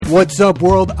What's up,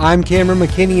 world? I'm Cameron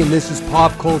McKinney, and this is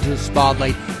Pop Culture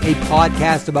Spotlight, a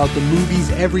podcast about the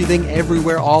movies, everything,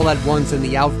 everywhere, all at once in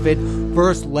the outfit.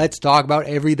 First, let's talk about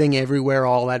Everything Everywhere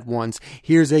All at Once.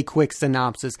 Here's a quick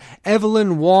synopsis.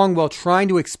 Evelyn Wong, while trying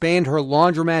to expand her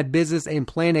laundromat business and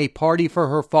plan a party for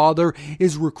her father,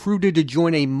 is recruited to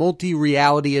join a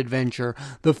multi-reality adventure.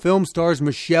 The film stars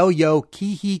Michelle Yeoh,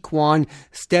 Ke-Huy Quan,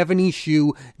 Stephanie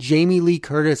Hsu, Jamie Lee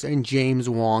Curtis, and James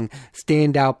Wong.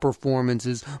 Standout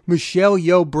performances. Michelle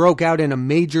Yeoh broke out in a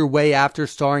major way after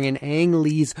starring in Ang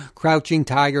Lee's Crouching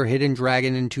Tiger, Hidden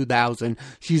Dragon in 2000.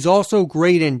 She's also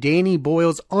great in Danny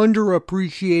Boyle's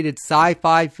underappreciated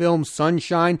sci-fi film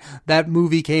Sunshine. That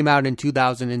movie came out in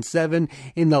 2007.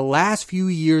 In the last few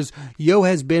years, Yeoh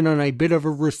has been on a bit of a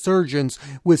resurgence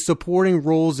with supporting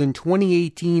roles in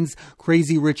 2018's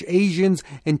Crazy Rich Asians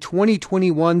and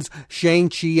 2021's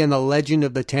Shang-Chi and the Legend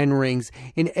of the Ten Rings.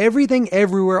 In Everything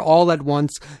Everywhere All at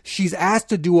Once, she's asked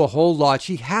to do a whole lot.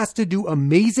 She has to do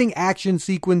amazing action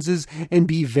sequences and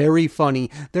be very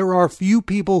funny. There are few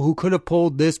people who could have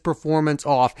pulled this performance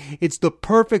off. It's the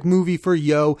perfect movie for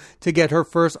Yeoh to get her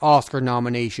first Oscar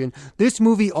nomination. This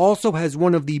movie also has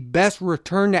one of the best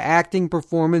return to acting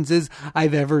performances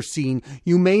I've ever seen.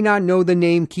 You may not know the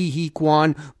name Ke-Huy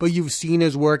Quan, but you've seen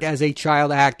his work as a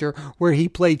child actor, where he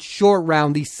played Short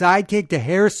Round, the sidekick to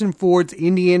Harrison Ford's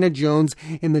Indiana Jones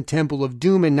in the Temple of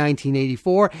Doom in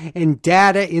 1984, and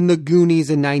Data in The Goonies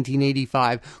in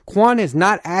 1985. Quan has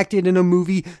not acted in a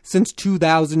movie since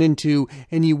 2002,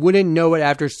 and you wouldn't know it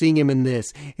after seeing him in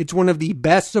this. It's one of the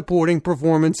best supporting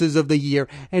performances of the year.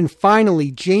 And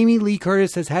finally, Jamie Lee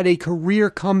Curtis has had a career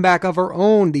comeback of her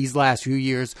own these last few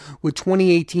years, with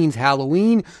 2018's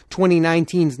Halloween,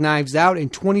 2019's Knives Out,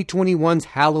 and 2021's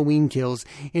Halloween Kills.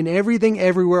 In Everything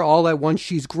Everywhere All at Once,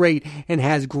 she's great and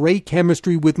has great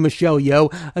chemistry with Michelle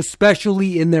Yeoh,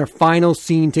 especially in their final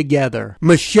scene together.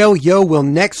 Michelle Yeoh will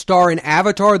next star in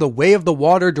Avatar: The Way of the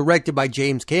Water, directed by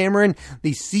James Cameron,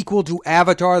 the sequel to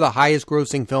Avatar, the highest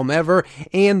grossing film ever,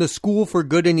 and The School for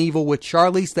Good and Evil with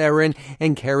Charlize Theron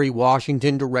and Kerry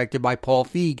Washington, directed by Paul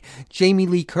Feig. Jamie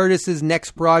Lee Curtis's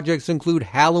next projects include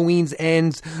Halloween's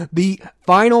Ends, the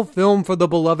final film for the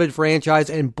beloved franchise,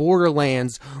 and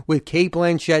Borderlands with Cate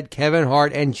Blanchett, Kevin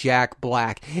Hart, and Jack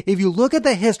Black. If you look at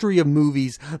the history of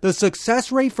movies, the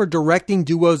success rate for directing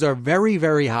duos are very,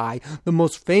 very high, the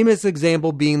most famous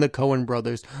example being the Coen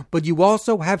brothers. But you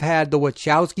also have had the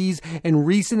Wachowskis, and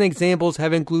recent examples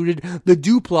have included the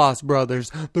Duplass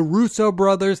brothers, the Russo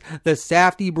brothers, the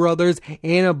Safdie brothers,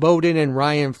 Anna Boden and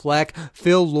Ryan Fleck,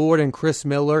 Phil Lord and Chris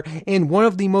Miller, and one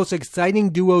of the most exciting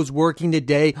duos working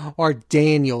today are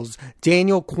Daniels,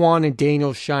 Daniel Kwan and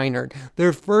Daniel Scheinert.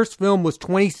 Their first film was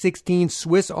 2016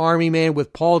 Swiss Army Man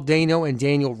with Paul Dano and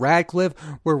Daniel Radcliffe,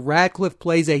 where Radcliffe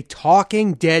plays a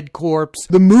talking dead corpse.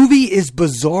 The movie is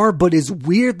bizarre but is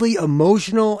weirdly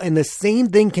emotional, and the same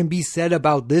thing can be said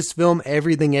about this film,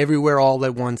 Everything Everywhere All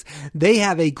at Once. They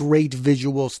have a great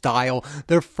visual style.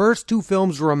 Their first two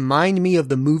films remind me of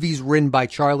the movies written by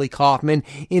Charlie Kaufman,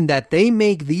 in that they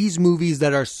make these movies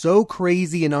that are so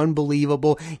crazy and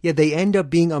unbelievable, yet they end up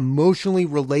being emotionally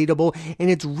relatable, and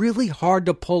it's really hard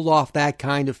to pull off that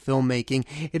kind of filmmaking.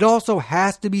 It also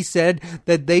has to be said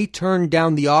that they turned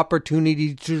down the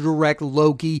opportunity to direct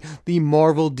Loki, the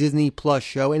Marvel Disney Plus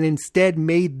show, and instead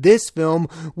made this film,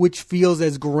 which feels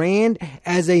as grand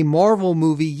as a Marvel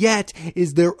movie, yet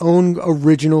is their own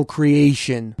original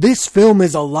creation. This film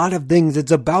is a lot of things.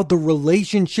 It's about the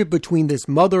relationship between this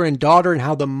mother and daughter, and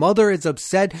how the mother is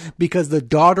upset because the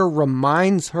daughter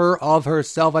reminds her of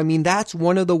herself. I mean, that's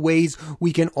one of the ways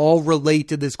we can all relate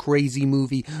to this crazy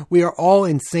movie. We are all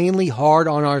insanely hard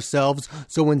on ourselves,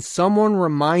 so when someone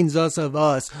reminds us of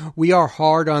us, we are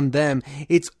hard on them.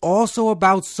 It's also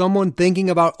about someone thinking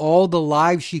about all the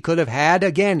lives she could have had.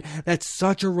 Again, that's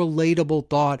such a relatable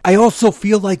thought. I also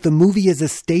feel like the movie is a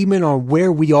statement on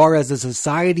where we are as a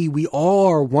society. We all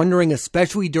are wondering,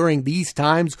 especially during these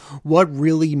times, what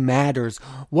really matters.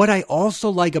 What I also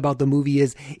like about the movie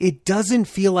is it doesn't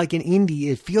feel like an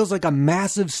indie. It feels like a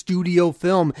massive studio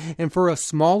film, and for a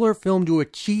smaller film to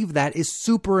achieve that is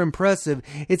super impressive.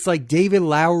 It's like David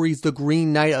Lowery's The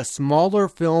Green Knight, a smaller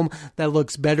film that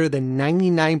looks better than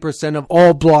 99% of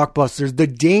all blockbusters. The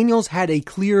Daniels had a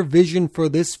clear vision for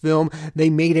this film. They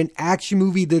made an action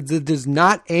movie that does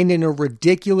not end in a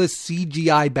ridiculous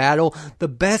CGI battle. The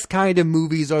best kind of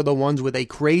movies are the ones with a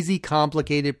crazy,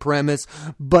 complicated premise,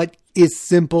 but is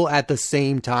simple at the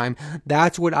same time.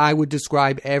 That's what I would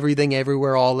describe Everything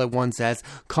Everywhere All at Once as.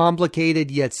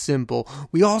 Complicated yet simple.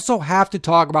 We also have to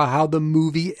talk about how the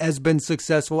movie has been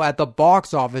successful at the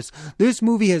box office. This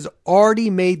movie has already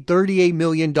made $38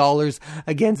 million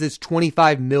against its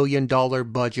 $25 million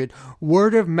budget.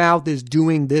 Word of mouth is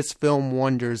doing this film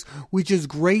wonders, which is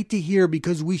great to hear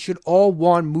because we should all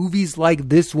want movies like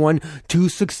this one to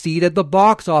succeed at the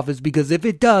box office, because if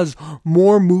it does,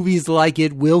 more movies like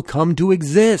it will come to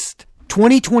exist.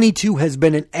 2022 has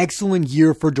been an excellent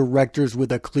year for directors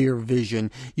with a clear vision.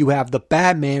 You have The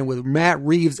Batman with Matt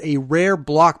Reeves, a rare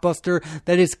blockbuster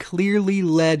that is clearly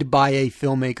led by a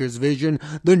filmmaker's vision.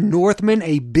 The Northman,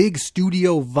 a big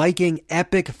studio Viking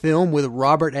epic film with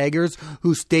Robert Eggers,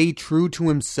 who stayed true to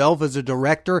himself as a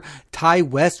director. Ty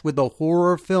West with the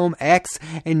horror film X,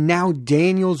 and now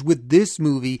Daniels with this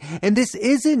movie. And this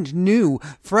isn't new.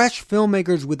 Fresh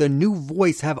filmmakers with a new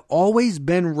voice have always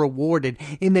been rewarded.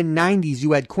 In the 90s,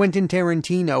 you had Quentin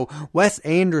Tarantino, Wes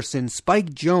Anderson,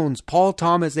 Spike Jonze, Paul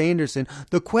Thomas Anderson.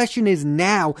 The question is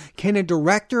now, can a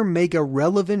director make a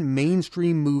relevant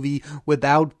mainstream movie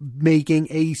without making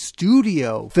a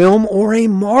studio film or a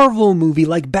Marvel movie?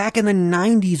 Like back in the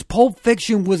 90s, Pulp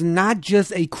Fiction was not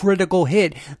just a critical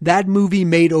hit. That movie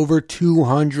made over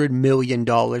 $200 million.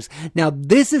 Now,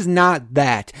 this is not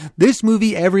that. This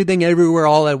movie, Everything Everywhere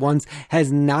All at Once,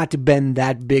 has not been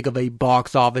that big of a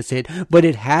box office hit, but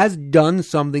it has done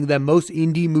something that most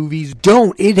indie movies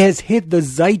don't. It has hit the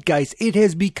zeitgeist. It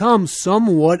has become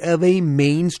somewhat of a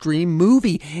mainstream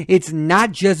movie. It's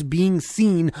not just being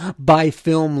seen by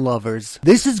film lovers.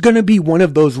 This is going to be one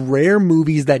of those rare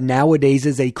movies that nowadays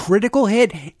is a critical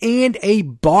hit and a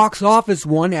box office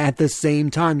one at the same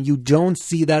time. You don't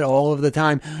see that all of the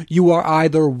time. You are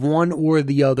either one or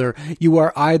the other. You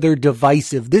are either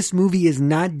divisive. This movie is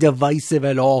not divisive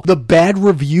at all. The bad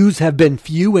reviews have been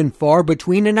few and far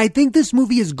between, and I think this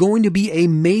movie is going to be a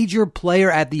major player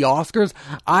at the Oscars.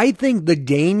 I think The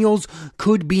Daniels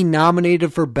could be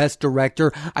nominated for Best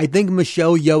Director. I think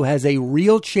Michelle Yeoh has a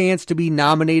real chance to be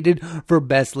nominated for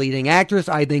Best Leading Actress.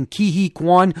 I think Ke Huy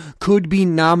Quan could be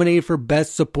nominated for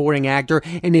Best Supporting Actor.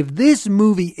 And if this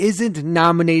movie isn't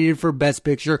nominated for Best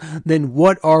Picture, then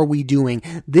what are we doing?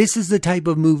 This is the type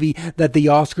of movie that the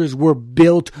Oscars were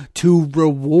built to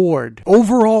reward.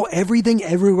 Overall, Everything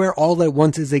Everywhere All at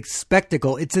Once is a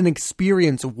spectacle. It's an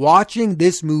experience. Watching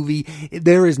this movie,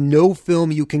 there is no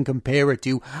film you can compare it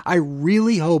to. I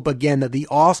really hope, again, that the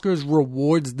Oscars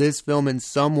rewards this film in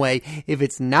some way. If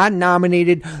it's not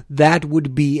nominated, that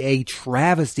would be a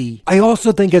travesty. I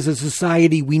also think as a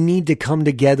society, we need to come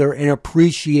together and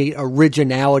appreciate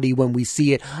originality when we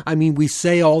see it. I mean, we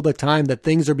say all the time that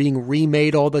things are being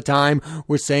remade all the time.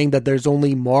 We're saying that there's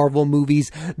only Marvel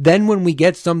movies. Then when we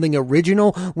get something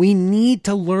original, we need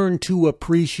to learn to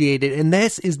appreciate it. And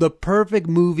this is the perfect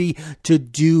movie to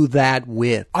do that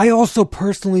with. I also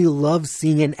personally love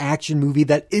seeing an action movie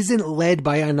that isn't led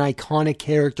by an iconic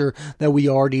character that we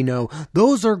already know.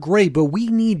 Those are great, but we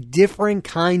need different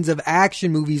kinds of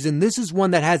action movies, and this is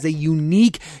one that has a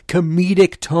unique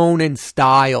comedic tone and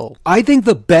style. I think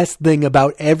the best thing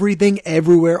about Everything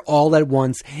Everywhere All at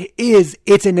Once is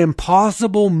it's an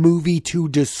impossible movie to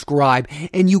describe,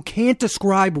 and you can't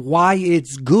describe why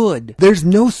it's good. There's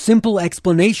no simple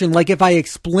explanation. Like if I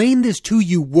explain this to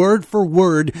you word for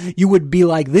word, you would be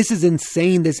like, this is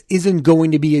insane, this isn't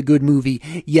going to be a good movie.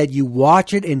 Yet you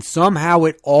watch it and somehow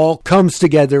it all comes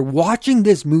together. Watching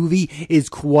this movie is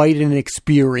quite an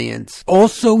experience.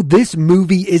 Also, this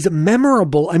movie is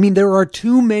memorable. I mean, there are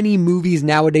too many movies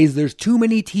nowadays, there's too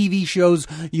many TV shows,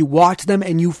 you watch them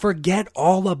and you forget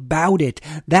all about it.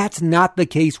 That's not the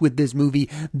case with this movie.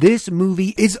 This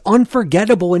movie is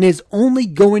unforgettable and is only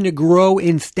going to grow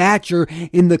in stature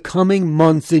in the coming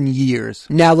months and years.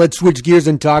 Now let's switch gears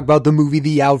and talk about the movie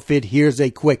The Outfit. Here's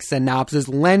a quick synopsis.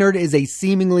 Leonard is a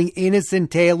seemingly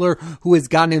innocent tailor who has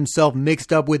gotten himself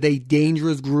mixed up with a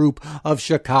dangerous group of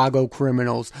Chicago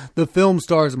criminals. The film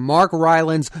stars Mark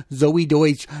Rylance, Zoe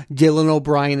Deutsch, Dylan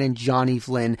O'Brien, and Johnny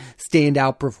Flynn.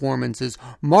 Standout performances.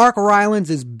 Mark Rylance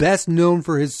is best known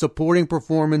for his supporting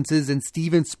performances in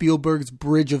Steven Spielberg's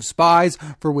Bridge of Spies,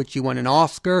 for which he won an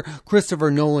Oscar,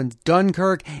 Christopher Nolan's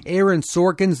Dunkirk, Aaron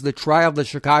Sorkin's The Trial of the the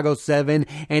Chicago 7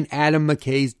 and Adam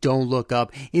McKay's Don't Look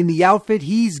Up. In the outfit,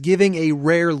 he's giving a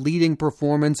rare leading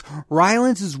performance.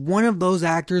 Rylance is one of those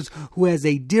actors who has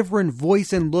a different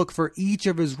voice and look for each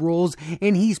of his roles,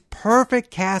 and he's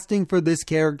perfect casting for this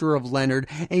character of Leonard,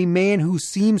 a man who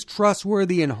seems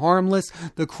trustworthy and harmless.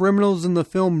 The criminals in the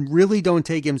film really don't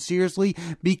take him seriously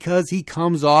because he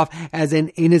comes off as an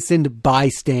innocent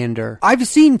bystander. I've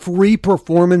seen 3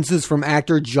 performances from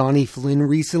actor Johnny Flynn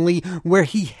recently where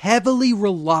he heavily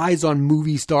relies on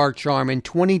movie star charm. In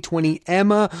 2020,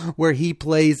 Emma, where he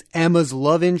plays Emma's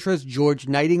love interest, George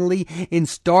Nightingale. In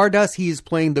Stardust, he is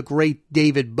playing the great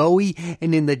David Bowie,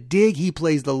 and in The Dig, he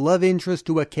plays the love interest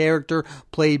to a character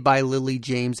played by Lily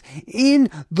James. In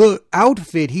The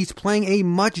Outfit, he's playing a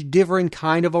much different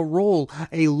kind of a role,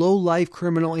 a low-life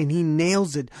criminal, and he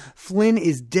nails it. Flynn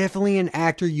is definitely an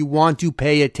actor you want to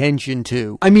pay attention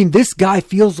to. I mean, this guy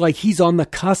feels like he's on the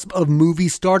cusp of movie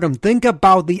stardom. Think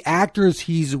about the actors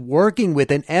he's working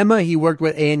with. In Emma, he worked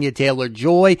with Anya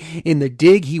Taylor-Joy. In The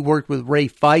Dig, he worked with Ray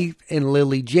Fife and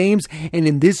Lily James. And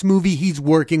in this movie, he's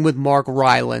working with Mark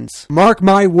Rylance. Mark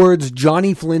my words,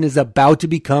 Johnny Flynn is about to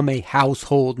become a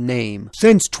household name.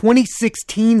 Since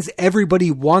 2016's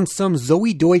Everybody Wants Some,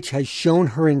 Zoe Deutch has shown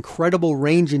her incredible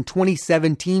range. In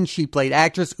 2017, she played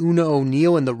actress Una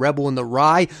O'Neill in The Rebel and the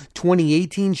Rye.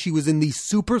 2018, she was in the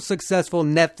super successful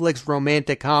Netflix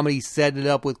romantic comedy Set It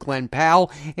Up with Glenn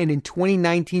Powell. And in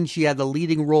 2019, she had the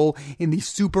leading role in the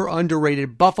super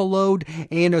underrated Buffaloed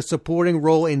and a supporting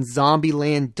role in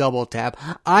Zombieland Double Tap.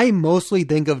 I mostly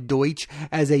think of Deutch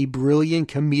as a brilliant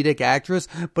comedic actress,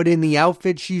 but in the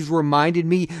outfit, she's reminded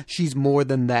me she's more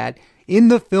than that. In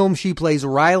the film, she plays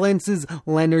Rylance's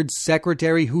Leonard's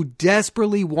secretary who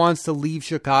desperately wants to leave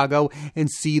Chicago and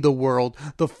see the world.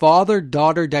 The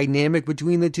father-daughter dynamic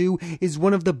between the two is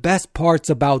one of the best parts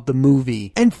about the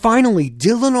movie. And finally,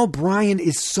 Dylan O'Brien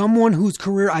is someone whose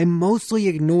career I mostly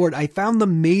ignored. I found the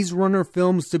Maze Runner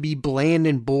films to be bland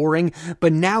and boring,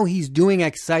 but now he's doing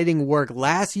exciting work.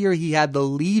 Last year, he had the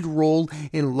lead role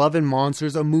in Love and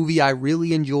Monsters, a movie I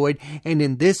really enjoyed, and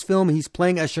in this film, he's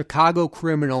playing a Chicago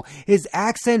criminal. His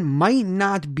accent might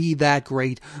not be that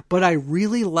great, but I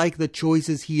really like the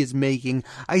choices he is making.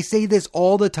 I say this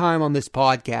all the time on this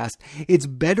podcast. It's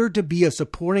better to be a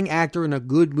supporting actor in a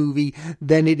good movie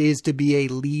than it is to be a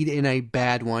lead in a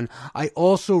bad one. I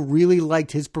also really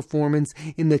liked his performance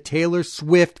in the Taylor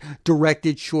Swift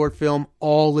directed short film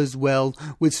All Is Well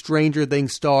with Stranger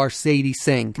Things star Sadie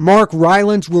Sink. Mark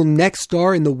Rylance will next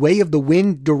star in The Way of the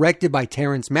Wind, directed by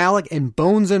Terrence Malick, and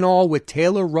Bones and All with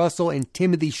Taylor Russell and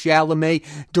Timothée Chalamet,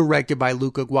 directed by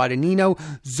Luca Guadagnino.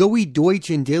 Zoe Deutch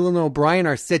and Dylan O'Brien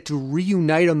are set to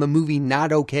reunite on the movie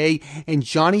Not Okay, and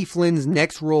Johnny Flynn's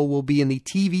next role will be in the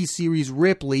TV series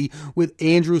Ripley, with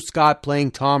Andrew Scott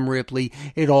playing Tom Ripley.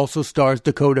 It also stars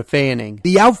Dakota Fanning.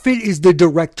 The Outfit is the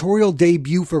directorial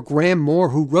debut for Graham Moore,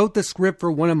 who wrote the script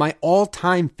for one of my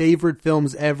all-time favorite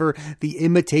films ever, The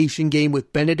Imitation Game,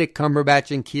 with Benedict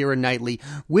Cumberbatch and Keira Knightley.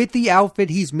 With The Outfit,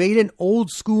 he's made an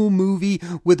old-school movie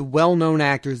with well-known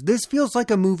actors. This feels like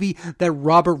a movie that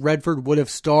Robert Redford would have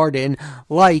starred in,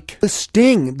 like The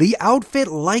Sting. The Outfit,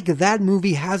 like that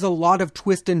movie, has a lot of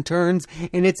twists and turns,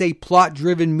 and it's a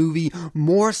plot-driven movie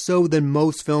more so than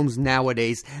most films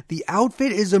nowadays. The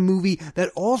Outfit is a movie that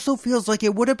also feels like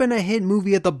it would have been a hit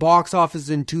movie at the box office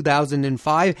in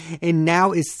 2005, and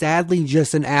now is sadly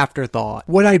just an afterthought.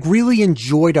 What I really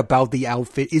enjoyed about The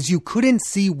Outfit is you couldn't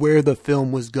see where the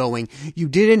film was going. You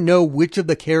didn't know which of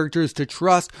the characters to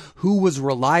trust, who was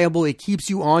reliable. It keeps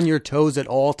you on your toes at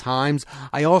all times.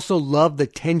 I also love the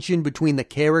tension between the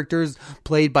characters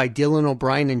played by Dylan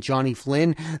O'Brien and Johnny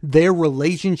Flynn. Their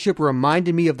relationship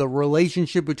reminded me of the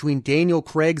relationship between Daniel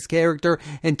Craig's character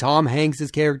and Tom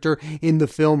Hanks' character in the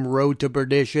film Road to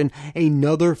Perdition,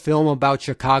 another film about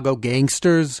Chicago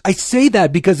gangsters. I say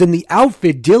that because in The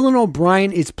Outfit, Dylan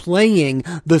O'Brien is playing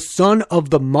the son of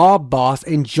the mob boss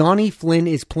and Johnny Flynn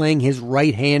is playing his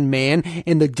right-hand man,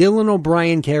 and the Dylan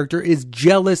O'Brien character is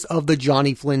jealous of the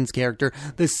Johnny Flynn's character.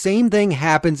 The same thing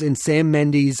happens in Sam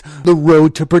Mendes' The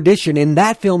Road to Perdition. In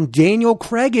that film, Daniel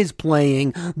Craig is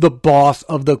playing the boss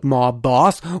of the mob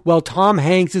boss, while Tom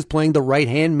Hanks is playing the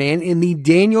right-hand man, and the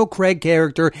Daniel Craig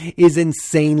character is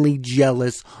insanely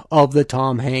jealous of the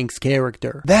Tom Hanks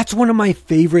character. That's one of my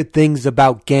favorite things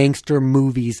about gangster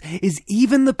movies, is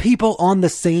even the people on the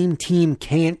same team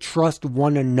can't trust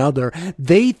one another.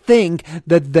 They think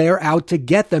that they're out to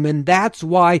get them, and that's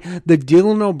why the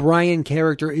Dylan Dylan O'Brien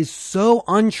character is so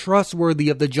untrustworthy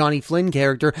of the Johnny Flynn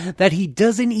character that he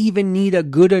doesn't even need a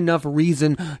good enough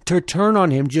reason to turn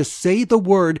on him. Just say the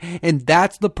word and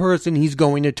that's the person he's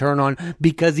going to turn on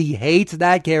because he hates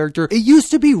that character. It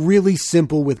used to be really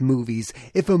simple with movies.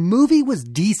 If a movie was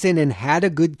decent and had a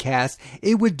good cast,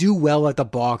 it would do well at the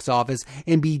box office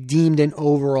and be deemed an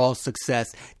overall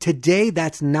success. Today,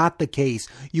 that's not the case.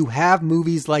 You have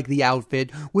movies like The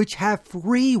Outfit, which have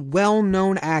 3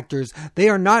 well-known actors. They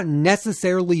are not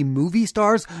necessarily movie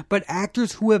stars, but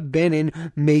actors who have been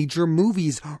in major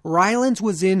movies. Rylance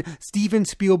was in Steven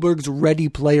Spielberg's Ready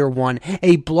Player One,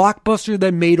 a blockbuster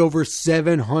that made over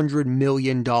 $700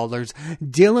 million.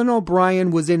 Dylan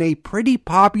O'Brien was in a pretty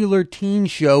popular teen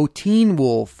show, Teen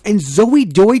Wolf. And Zoe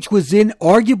Deutsch was in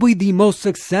arguably the most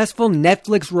successful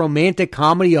Netflix romantic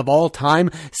comedy of all time,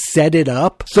 Set It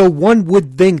Up. So one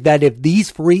would think that if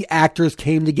these 3 actors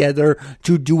came together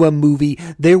to do a movie,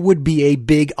 there would be a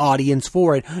big audience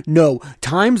for it. No,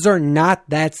 times are not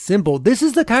that simple. This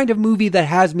is the kind of movie that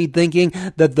has me thinking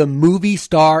that the movie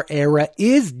star era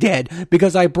is dead,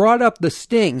 because I brought up The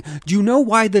Sting. Do you know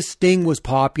why The Sting was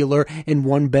popular and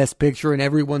won Best Picture and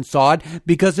everyone saw it?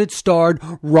 Because it starred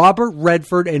Robert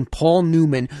Redford and Paul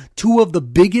Newman, 2 of the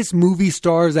biggest movie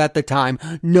stars at the time.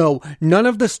 No, none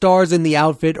of the stars in The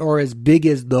Outfit are as big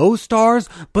as those stars,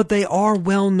 but they are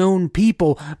well-known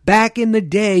people. Back in the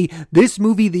day, this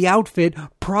movie, The Outfit,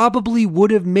 probably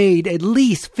would have made at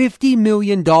least $50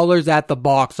 million at the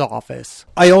box office.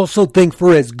 I also think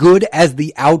for as good as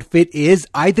The Outfit is,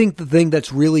 I think the thing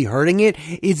that's really hurting it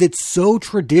is it's so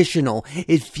traditional.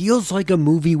 It feels like a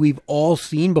movie we've all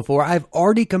seen before. I've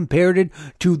already compared it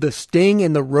to The Sting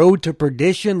and The Road to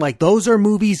Perdition. Like, those are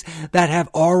movies that have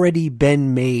already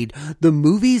been made. The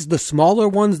movies, the smaller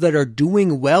ones that are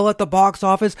doing well at the box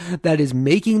office, that is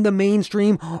making the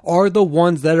mainstream, are the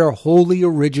ones that are wholly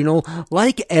original,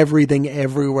 like Everything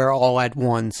Everywhere All at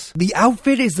Once. The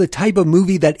Outfit is the type of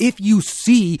movie that if you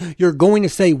see, you're going to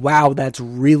say, wow, that's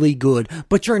really good.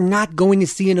 But you're not going to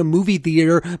see in a movie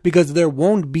theater because there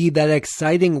won't be that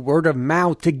exciting word of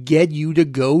mouth to get you to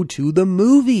go to the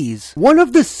movies. One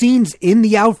of the scenes in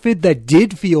The Outfit that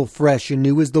did feel fresh and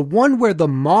new is the one where the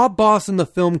mob boss in the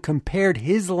film compared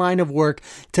his line of work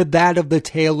to that of the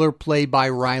tailor played by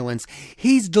Rylance.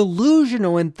 He's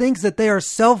delusional and thinks that they are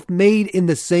self-made in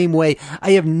the same way.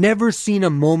 I have never seen a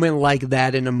moment like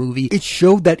that in a movie. It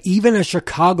showed that even a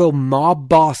Chicago mob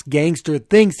boss gangster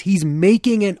thinks he's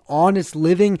making an honest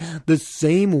living the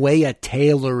same way a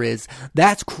tailor is.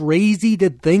 That's crazy to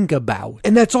think about.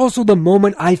 And that's also the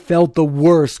moment I felt the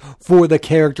worst for the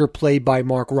character played by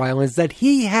Mark Rylance, that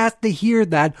he has to hear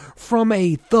that from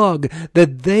a thug,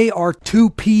 that they are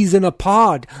 2 peas in a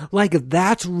pod. Like,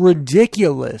 that's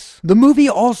ridiculous. The movie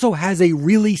also has a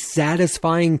really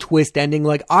satisfying twist ending.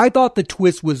 Like, I thought the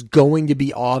twist was going to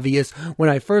be obvious. When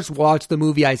I first watched the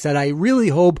movie, I said, I really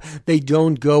hope they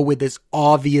don't go with this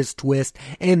obvious twist,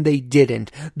 and they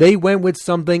didn't. They went with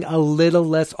something a little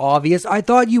less obvious. I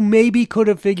thought you maybe could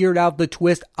have figured out the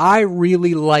twist. I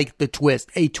really liked the twist.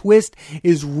 A twist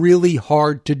is really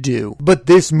hard to do, but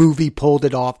this movie pulled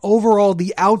it off. Overall,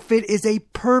 The Outfit is a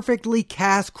perfectly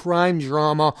cast crime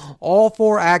drama. All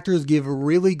 4 actors give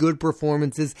really good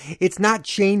performances. It's not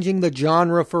changing the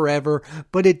genre forever,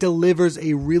 but it delivers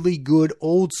a really good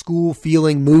old school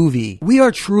feeling movie. We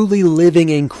are truly living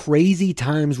in crazy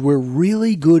times where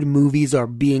really good movies are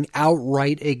being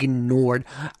outright ignored.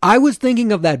 I was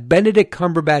thinking of that Benedict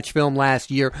Cumberbatch film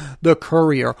last year, The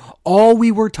Courier. All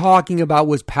we were talking about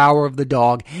was Power of the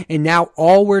Dog, and now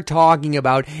all we're talking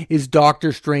about is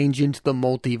Doctor Strange Into the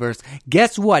Multiverse.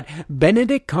 Guess what?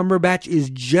 Benedict Cumberbatch is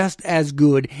just as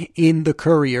good in The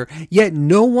Courier, yet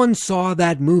no one saw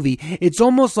that movie. It's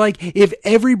almost like if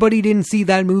everybody didn't see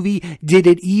that movie, did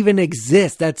it even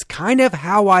exist? That's kind of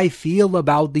how I feel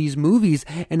about these movies,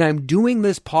 and I'm doing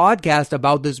this podcast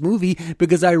about this movie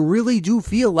because I really do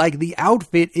feel like The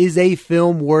Outfit is a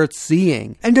film worth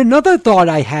seeing. And another thought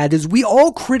I had is we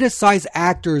all criticize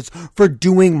actors for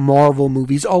doing Marvel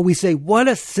movies. Oh, we say, what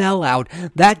a sellout.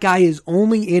 That guy is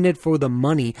only in it for the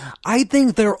money. I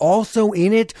think they're also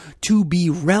in it to be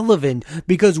relevant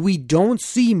because we don't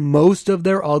see most of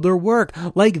their other work.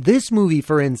 Like this movie,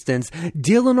 for instance,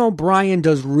 Dylan O'Brien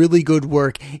does really good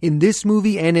work in this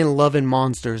movie and in Love and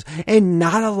Monsters, and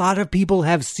not a lot of people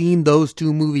have seen those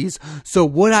 2 movies. So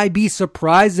would I be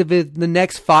surprised if in the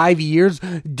next 5 years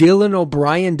Dylan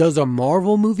O'Brien does a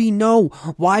Marvel movie? No.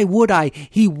 Why would I?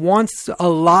 He wants a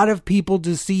lot of people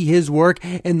to see his work,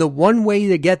 and the one way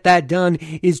to get that done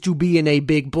is to be in a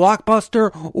big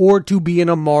blockbuster or to be in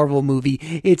a Marvel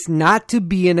movie. It's not to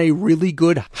be in a really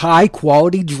good high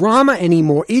quality drama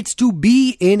anymore. It's to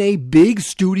be in a a big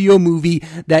studio movie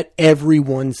that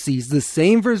everyone sees. The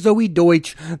same for Zoe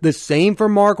Deutsch, the same for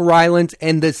Mark Rylance,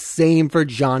 and the same for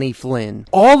Johnny Flynn.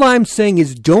 All I'm saying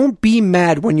is don't be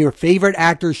mad when your favorite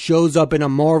actor shows up in a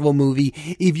Marvel movie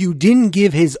if you didn't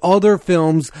give his other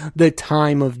films the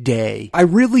time of day. I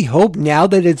really hope now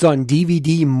that it's on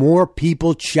DVD, more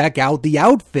people check out The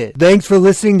Outfit. Thanks for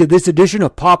listening to this edition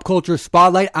of Pop Culture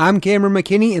Spotlight. I'm Cameron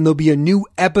McKinney, and there'll be a new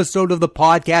episode of the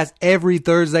podcast every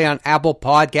Thursday on Apple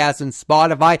Podcasts and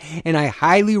Spotify, and I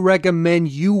highly recommend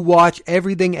you watch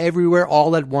Everything Everywhere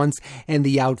All at Once and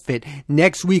The Outfit.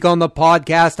 Next week on the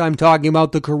podcast, I'm talking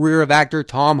about the career of actor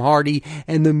Tom Hardy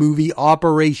and the movie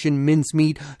Operation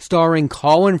Mincemeat, starring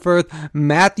Colin Firth,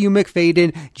 Matthew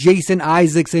McFadyen, Jason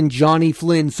Isaacs, and Johnny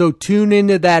Flynn. So tune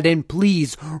into that and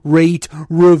please rate,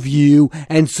 review,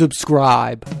 and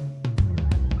subscribe.